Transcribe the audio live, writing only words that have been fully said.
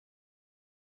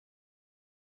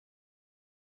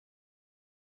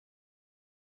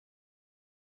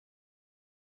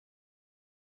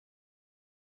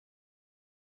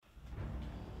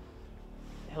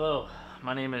Hello,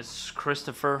 my name is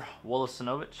Christopher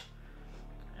Wolosinovich,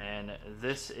 and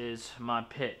this is my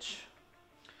pitch.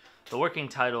 The working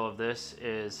title of this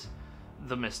is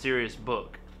The Mysterious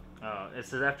Book. It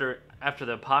says after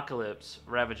the apocalypse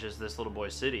ravages this little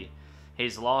boy's city,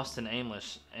 he's lost and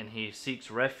aimless, and he seeks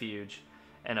refuge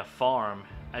in a farm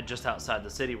just outside the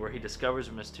city where he discovers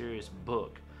a mysterious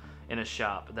book in a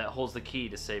shop that holds the key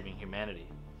to saving humanity.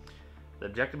 The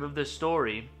objective of this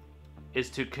story is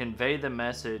to convey the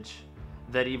message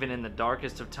that even in the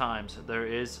darkest of times, there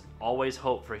is always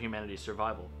hope for humanity's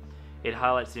survival. It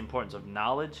highlights the importance of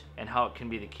knowledge and how it can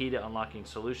be the key to unlocking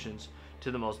solutions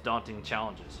to the most daunting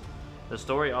challenges. The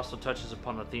story also touches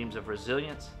upon the themes of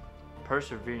resilience,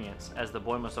 perseverance, as the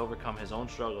boy must overcome his own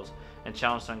struggles and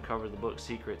challenge to uncover the book's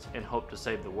secrets and hope to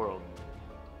save the world.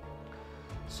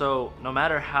 So, no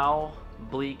matter how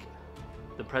bleak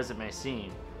the present may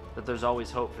seem, that there's always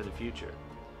hope for the future.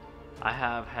 I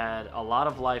have had a lot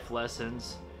of life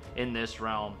lessons in this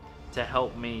realm to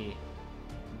help me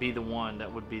be the one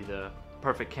that would be the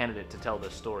perfect candidate to tell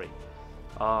this story.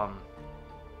 I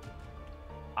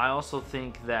also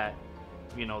think that,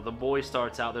 the boy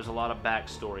starts out, there's a lot of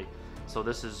backstory. So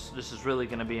this is really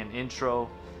going to be an intro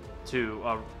to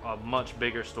a much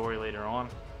bigger story later on.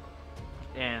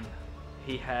 And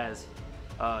he has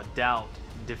doubt,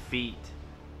 defeat,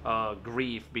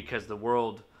 grief because the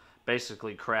world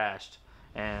basically crashed,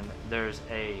 and there's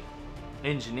a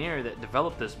engineer that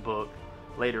developed this book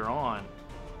later on,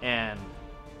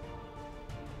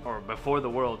 or before the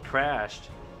world crashed,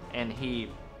 and he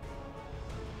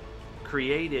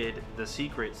created the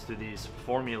secrets to these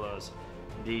formulas,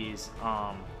 these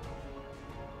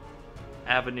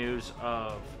avenues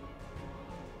of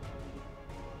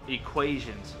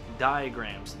equations,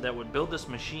 diagrams that would build this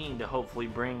machine to hopefully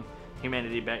bring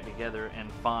humanity back together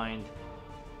and find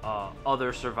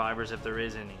other survivors if there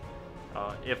is any.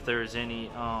 If there's any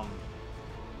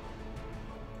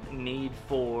need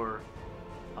for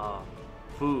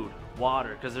food,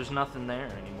 water, because there's nothing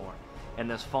there anymore. And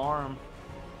this farm,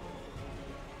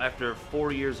 after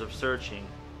 4 years of searching,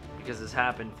 because this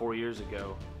happened 4 years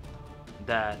ago,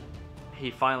 that he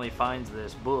finally finds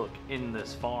this book in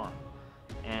this farm.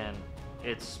 And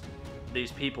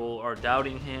these people are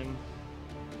doubting him,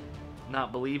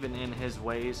 not believing in his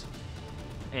ways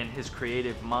and his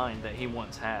creative mind that he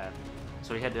once had.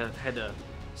 So he had to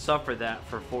suffer that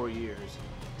for 4 years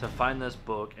to find this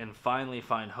book and finally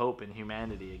find hope in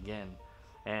humanity again.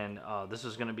 And this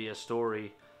is going to be a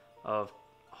story of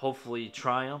hopefully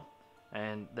triumph,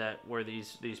 and that where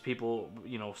these people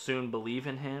soon believe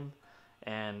in him.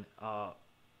 And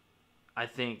I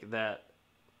think that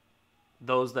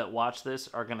those that watch this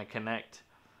are going to connect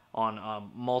on a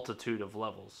multitude of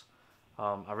levels.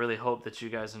 I really hope that you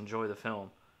guys enjoy the film.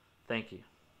 Thank you.